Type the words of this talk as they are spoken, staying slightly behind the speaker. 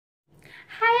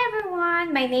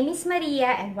everyone, my name is Maria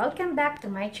and welcome back to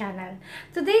my channel.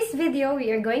 Today's video, we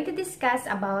are going to discuss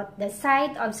about the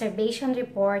Site Observation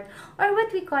Report or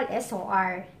what we call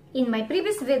SOR. In my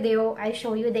previous video, I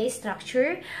show you the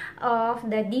structure of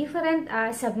the different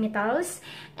submittals,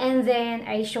 and then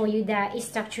I show you the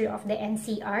structure of the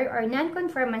NCR or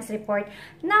Non-Conformance Report.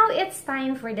 Now it's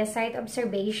time for the Site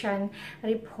Observation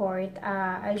Report.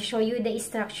 I'll show you the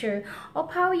structure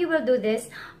of how you will do this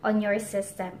on your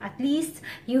system. At least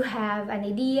you have an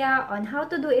idea on how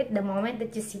to do it the moment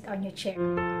that you sit on your chair.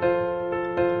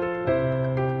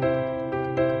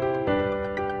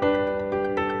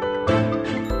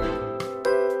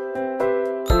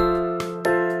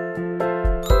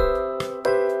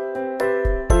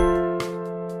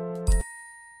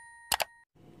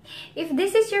 If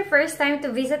this is your first time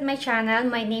to visit my channel,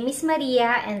 my name is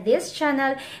Maria, and this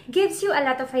channel gives you a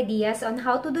lot of ideas on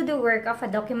how to do the work of a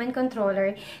document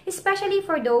controller, especially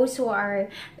for those who are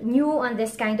new on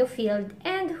this kind of field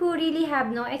and who really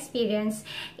have no experience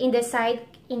in the site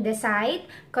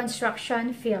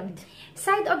construction field.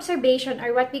 Site observation,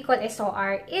 or what we call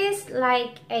SOR, is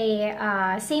like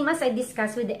a same as I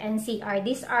discussed with the NCR.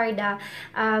 These are the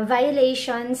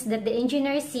violations that the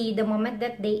engineers see the moment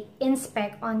that they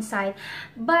inspect on site.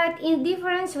 But in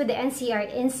difference with the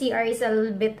NCR is a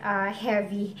little bit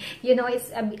heavy. You know,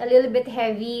 it's a little bit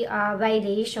heavy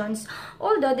violations.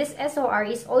 Although this SOR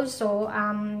is also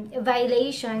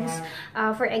violations.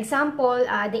 For example,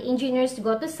 the engineers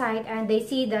go to site and they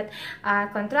see that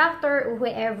contractor or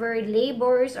whoever,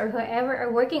 laborers or whoever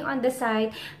are working on the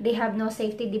site, they have no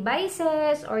safety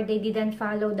devices, or they didn't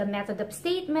follow the method of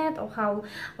statement of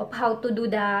how to do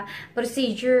the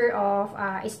procedure of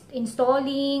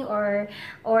installing or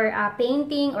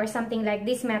painting or something like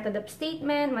this method of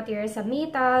statement, material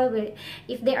submittal.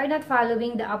 If they are not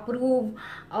following the approve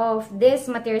of this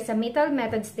material submittal,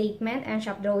 method statement, and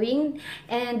shop drawing,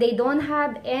 and they don't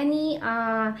have any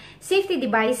safety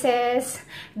devices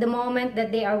the moment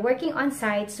that they are working on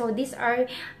site. So these are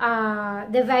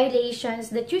the violations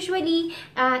that usually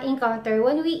encounter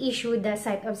when we issue the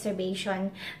site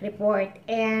observation report.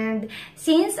 And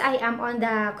since I am on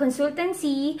the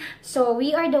consultancy, so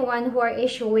we are the one who are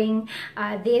issuing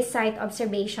this site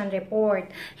observation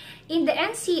report. In the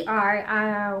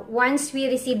NCR, once we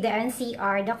receive the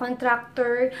NCR, the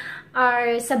contractor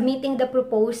are submitting the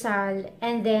proposal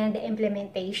and then the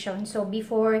implementation. So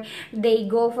before they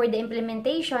go for the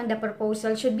implementation, the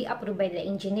proposal should be approved by the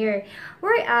engineer.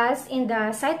 Whereas in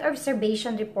the site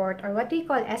observation report, or what we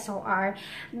call SOR,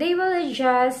 they will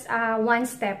just one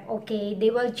step, okay?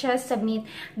 They will just submit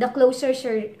the closer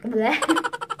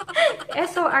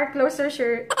SOR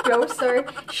closer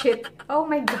sheet. Oh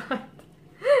my god.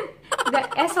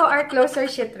 The SOR closer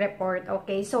sheet report.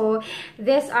 Okay, so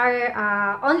these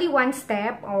are only one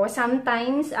step, or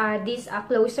sometimes this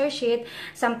closer sheet,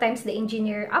 sometimes the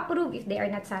engineer approve if they are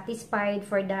not satisfied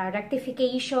for the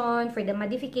rectification, for the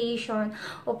modification,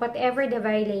 or whatever the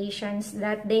violations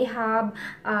that they have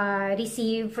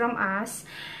received from us.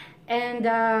 And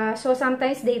so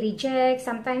sometimes they reject,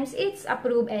 sometimes it's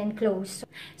approved and closed.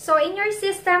 So in your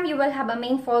system, you will have a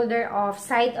main folder of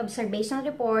Site Observation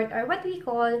Report, or what we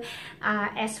call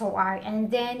SOR. And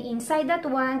then inside that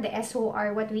one, the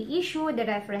SOR, what we issue, the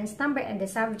reference number and the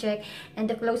subject, and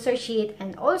the closer sheet.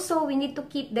 And also, we need to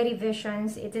keep the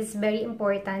revisions. It is very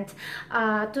important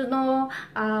to know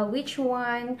which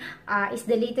one is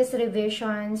the latest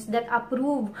revisions that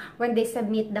approve when they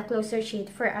submit the closer sheet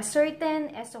for a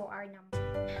certain SOR.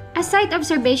 A site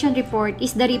observation report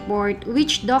is the report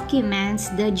which documents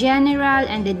the general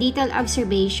and the detailed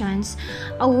observations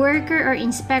a worker or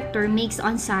inspector makes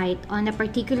on site on a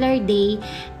particular day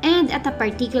and at a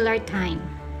particular time.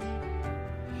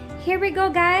 Here we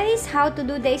go, guys, how to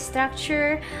do the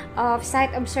structure of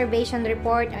site observation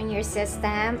report on your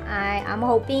system. I am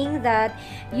hoping that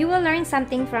you will learn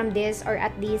something from this, or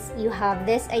at least you have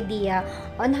this idea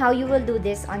on how you will do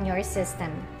this on your system.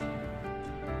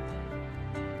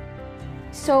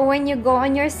 So when you go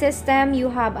on your system, you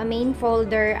have a main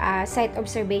folder, Site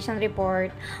Observation Report,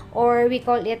 or we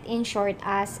call it in short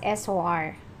as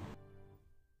SOR.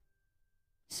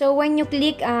 So when you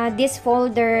click this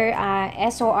folder,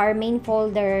 SOR main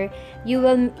folder, you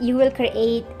will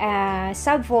create a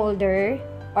subfolder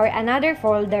or another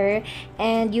folder,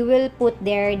 and you will put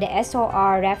there the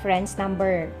SOR reference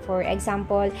number. For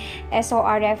example,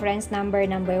 SOR reference number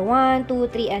 1, 2,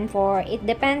 3, and 4. It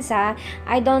depends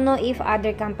I don't know if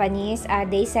other companies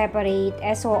they separate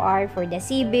SOR for the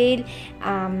civil,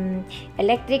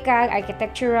 electrical,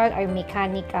 architectural, or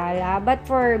mechanical. But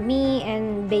for me,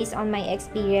 and based on my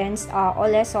experience,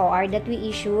 all SOR that we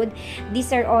issued,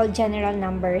 these are all general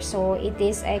numbers. So it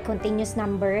is a continuous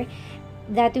number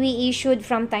that we issued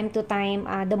from time to time,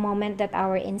 the moment that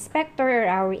our inspector or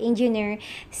our engineer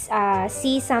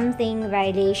see something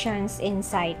violations in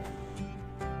site.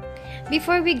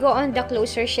 Before we go on the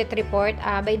closure sheet report,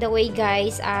 by the way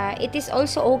guys, it is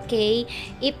also okay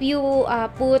if you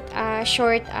put a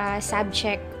short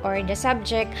subject or the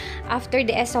subject after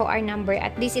the SOR number.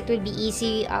 At least it will be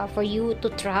easy for you to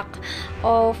track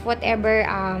of whatever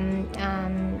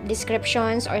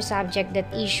descriptions or subject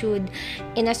that issued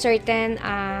in a certain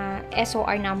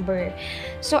SOR number.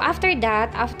 So after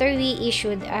that, after we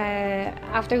issued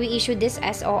this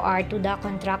SOR to the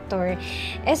contractor,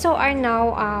 SOR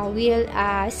now will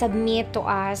submit to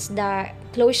us the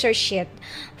closure sheet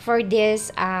for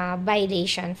this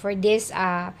violation, for this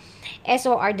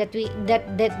SOR that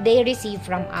they receive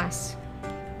from us.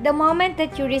 The moment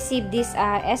that you receive this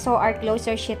SOR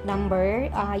closure sheet number,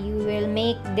 you will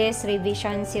make this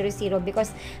revision 00,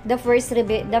 because the first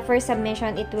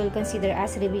submission it will consider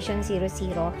as revision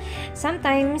 00.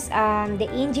 Sometimes the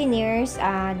engineers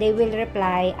they will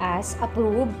reply as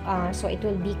approved, so it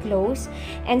will be closed,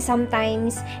 and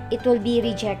sometimes it will be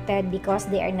rejected because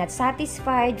they are not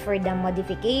satisfied for the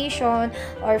modification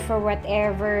or for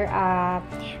whatever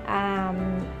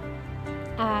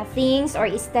things or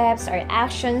steps or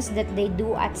actions that they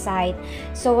do at site.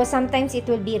 So sometimes it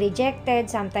will be rejected,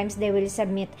 sometimes they will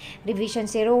submit revision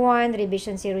 01,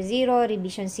 revision 00,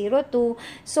 revision 02.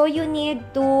 So you need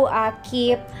to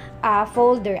keep a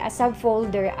folder, a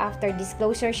subfolder after this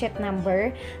closure sheet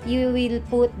number. You will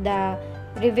put the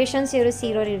revision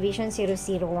 00, revision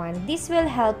 001. This will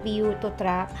help you to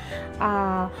track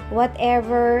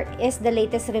whatever is the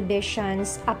latest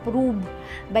revisions approved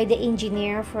by the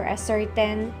engineer for a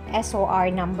certain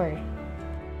SOR number.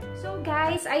 So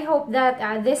guys, I hope that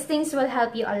these things will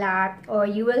help you a lot, or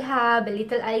you will have a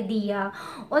little idea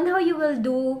on how you will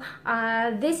do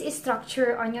this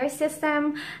structure on your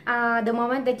system the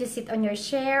moment that you sit on your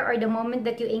chair, or the moment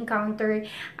that you encounter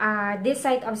this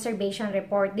site observation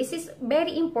report. This is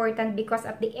very important because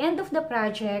at the end of the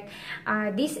project,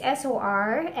 this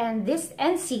SOR and this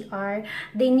NCR,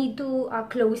 they need to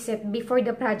close it before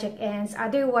the project ends.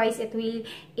 Otherwise, it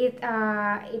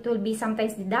will be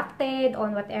sometimes deducted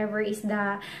on whatever is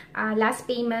the last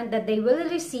payment that they will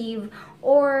receive,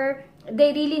 or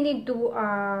they really need to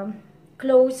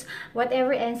close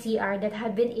whatever NCR that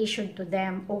had been issued to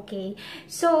them. Okay,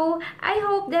 so I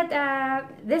hope that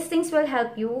these things will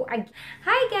help you.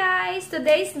 Hi guys,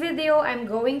 today's video I'm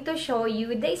going to show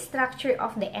you the structure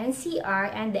of the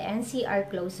NCR and the NCR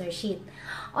closure sheet.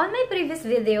 On my previous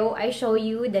video, I show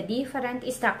you the different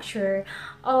structure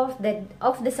of the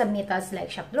submittals, like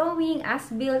shop drawing,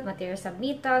 as-built, material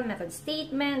submittal, method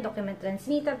statement, document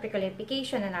transmittal,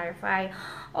 pre-qualification, and RFI.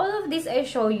 All of this I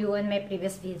show you in my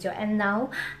previous video, and now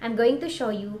I'm going to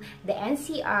show you the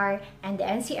NCR and the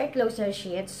NCR closure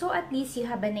sheet, so at least you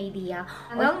have an idea.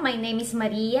 Well, my name is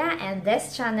Maria, and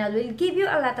this channel will give you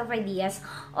a lot of ideas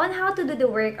on how to do the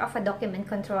work of a document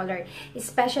controller,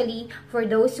 especially for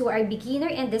those who are beginner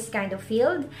in this kind of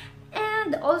field,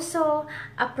 and also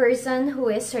a person who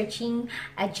is searching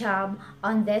a job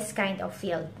on this kind of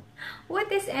field.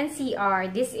 What is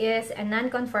NCR? This is a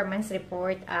non-conformance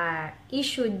report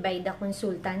issued by the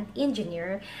consultant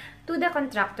engineer to the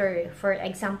contractor. For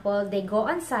example, they go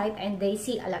on site and they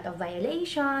see a lot of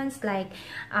violations, like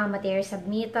material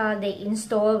submittal, they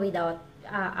install without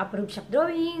approved shop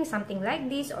drawing, something like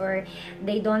this, or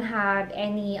they don't have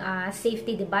any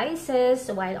safety devices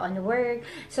while on work.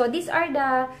 So these are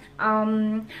the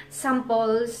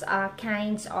samples,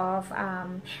 kinds of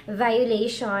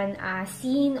violation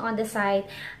seen on the site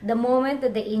the moment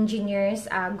that the engineers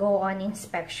go on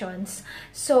inspections.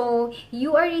 So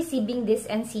you are receiving this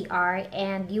NCR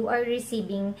and you are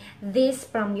receiving this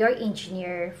from your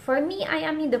engineer. For me, I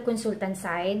am in the consultant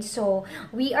side, so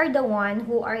we are the one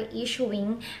who are issuing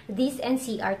this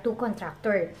NCR to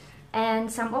contractor.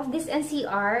 And some of this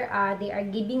NCR, they are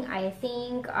giving, I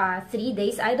think, 3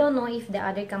 days. I don't know if the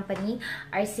other company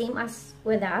are same as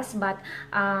with us, but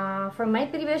for my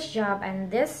previous job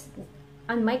and this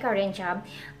on my current job,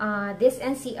 this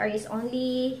NCR is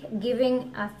only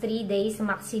giving 3 days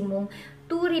maximum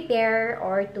to repair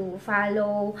or to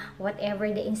follow whatever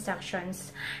the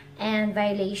instructions and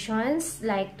violations,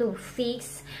 like to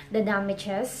fix the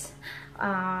damages,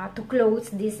 to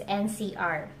close this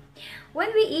NCR. When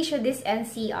we issue this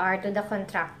NCR to the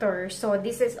contractor, so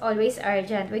this is always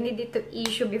urgent. We need it to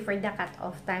issue before the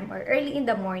cut-off time or early in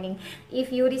the morning if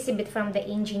you receive it from the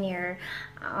engineer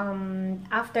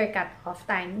after cut-off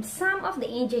time. Some of the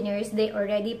engineers, they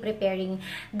already preparing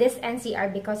this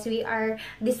NCR because we are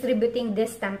distributing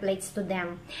these templates to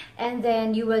them. And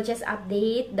then you will just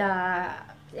update the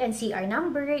NCR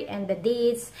number and the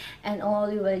dates and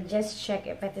all. You will just check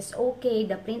if it is okay,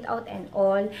 the printout and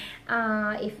all.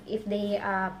 If the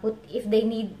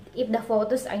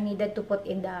photos are needed to put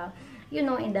in the, you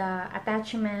know, in the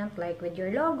attachment, like with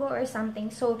your logo or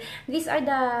something. So these are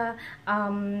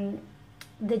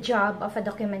the job of a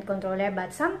document controller.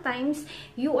 But sometimes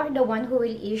you are the one who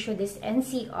will issue this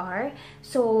NCR,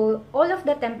 so all of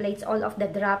the templates, all of the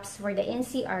drafts for the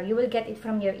NCR, you will get it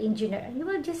from your engineer and you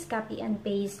will just copy and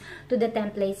paste to the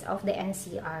templates of the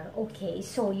NCR. Okay,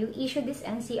 so you issue this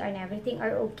NCR and everything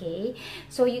are okay,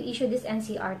 so you issue this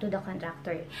NCR to the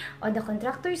contractor. On the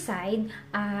contractor side,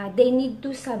 they need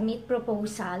to submit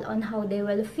proposal on how they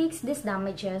will fix these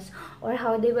damages or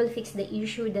how they will fix the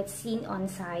issue that's seen on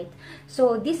site.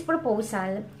 So this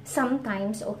proposal,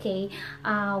 sometimes, okay,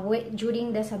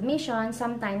 during the submission,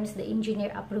 sometimes the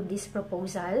engineer approve this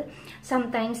proposal,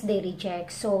 sometimes they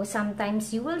reject. So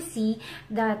sometimes you will see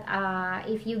that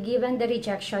if you given the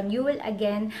rejection, you will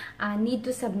again need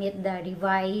to submit the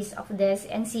revise of this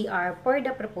NCR for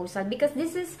the proposal, because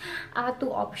this is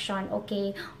two option.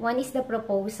 Okay, one is the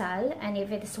proposal, and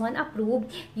if it is one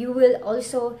approved, you will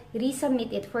also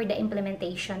resubmit it for the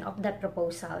implementation of that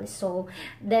proposal. So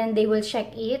then they will check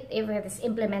it if it is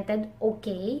implemented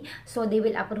okay, so they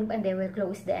will approve and they will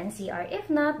close the NCR.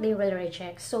 If not, they will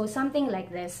reject. So something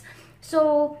like this.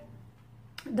 So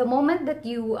the moment that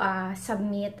you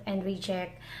submit and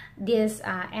reject this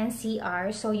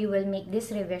NCR, so you will make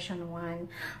this revision 1.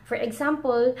 For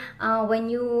example, when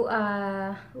you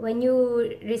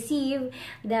receive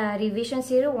the revision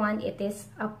 01, it is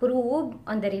approved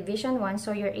on the revision 1,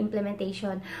 so your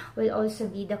implementation will also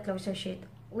be, the closure sheet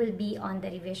will be on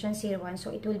the revision 01, so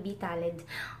it will be tallied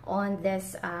on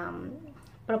this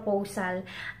proposal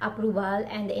approval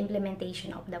and the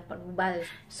implementation of the approval.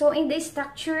 So in this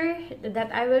structure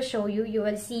that I will show you, you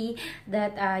will see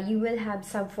that you will have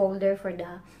subfolder for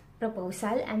the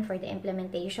proposal and for the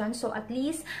implementation. So at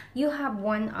least you have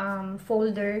one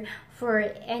folder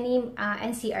for any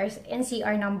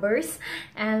NCR numbers,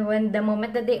 and when the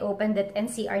moment that they open that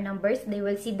NCR numbers, they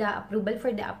will see the approval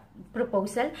for the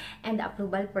proposal and the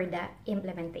approval for the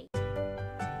implementation.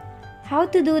 How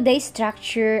to do the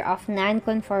structure of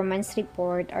non-conformance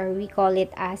report, or we call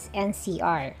it as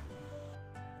NCR.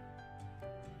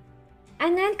 A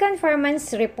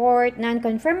non-conformance report,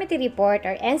 non-conformity report,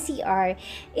 or NCR,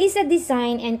 is a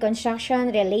design and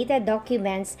construction related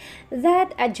documents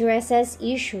that addresses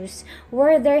issues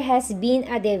where there has been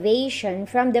a deviation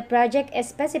from the project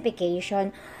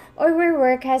specification or where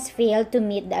work has failed to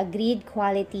meet the agreed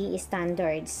quality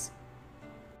standards.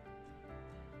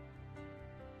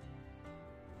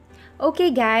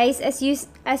 Okay guys, as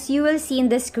you will see in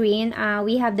the screen,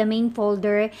 we have the main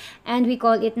folder and we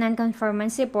call it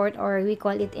non-conformance report, or we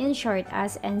call it in short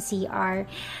as NCR.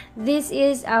 This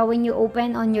is when you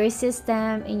open on your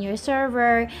system, in your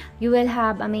server, you will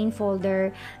have a main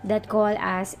folder that called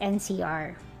as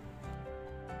NCR.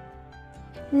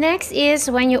 Next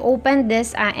is when you open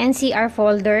this NCR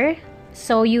folder,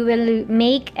 so you will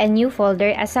make a new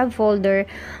folder, a subfolder,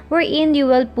 wherein you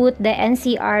will put the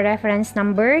NCR reference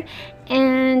number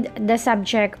and the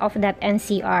subject of that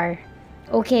NCR.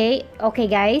 Okay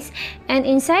guys, and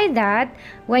inside that,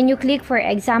 when you click, for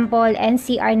example,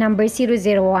 NCR number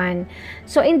 001,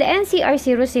 so in the NCR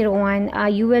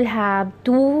 001, you will have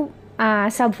two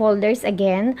subfolders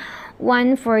again,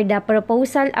 one for the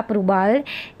proposal approval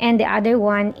and the other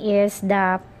one is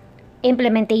the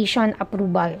implementation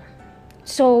approval.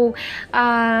 So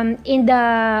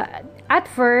at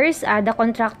first, the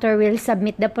contractor will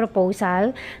submit the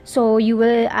proposal, so you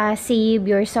will save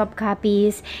your soft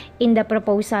copies in the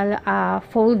proposal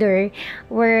folder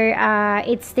where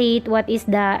it states what is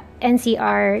the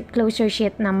NCR closure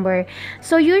sheet number.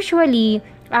 So usually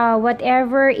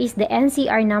whatever is the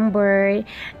NCR number,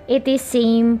 it is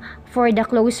same for the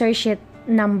closure sheet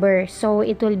number, so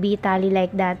it will be tally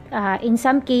like that. In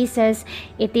some cases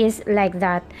it is like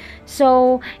that.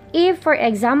 So if, for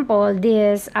example,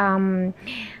 this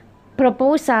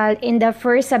proposal in the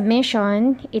first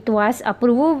submission, it was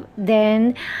approved,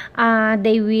 then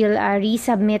they will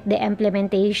resubmit the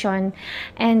implementation,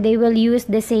 and they will use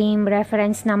the same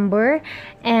reference number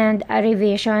and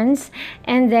revisions.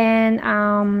 And then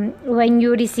when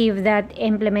you receive that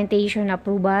implementation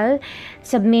approval,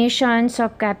 submission,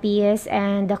 soft copies,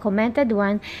 and the commented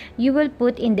one, you will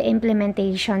put in the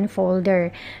implementation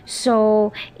folder.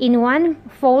 So in one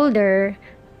folder,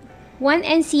 one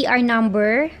NCR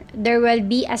number, there will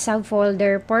be a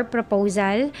subfolder for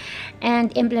proposal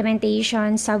and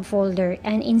implementation subfolder.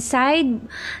 And inside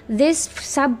this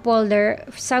subfolder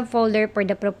for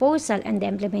the proposal and the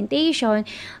implementation,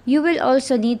 you will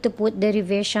also need to put the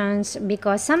revisions,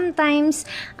 because sometimes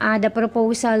the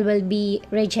proposal will be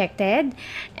rejected,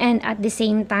 and at the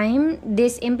same time,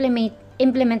 this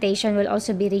implementation will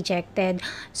also be rejected.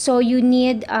 So you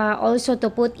need also to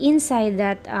put inside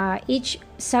that each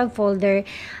subfolder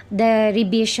the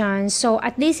revisions, so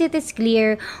at least it is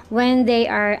clear when they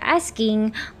are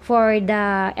asking for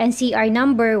the NCR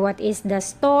number, what is the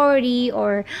story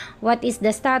or what is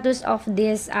the status of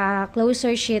this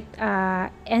closure sheet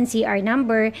NCR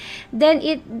number,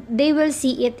 then they will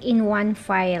see it in one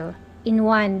file.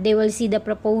 They will see the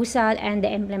proposal and the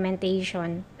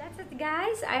implementation.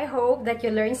 Guys, I hope that you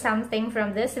learned something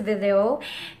from this video,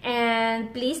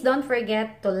 and please don't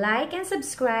forget to like and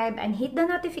subscribe and hit the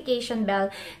notification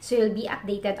bell so you'll be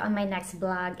updated on my next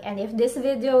vlog. And if this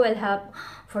video will help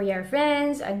for your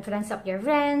friends and friends of your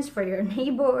friends, for your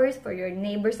neighbors, for your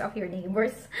neighbors of your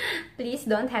neighbors, please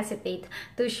don't hesitate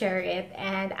to share it.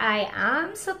 And I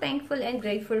am so thankful and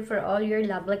grateful for all your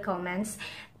lovely comments.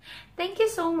 Thank you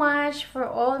so much for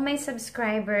all my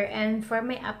subscriber, and for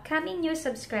my upcoming new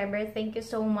subscriber, thank you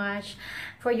so much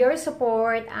for your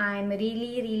support. I'm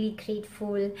really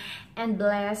grateful and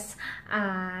blessed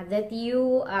that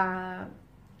you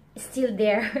still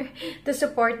there to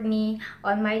support me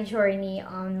on my journey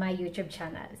on my YouTube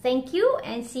channel. Thank you,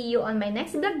 and see you on my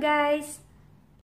next vlog, guys.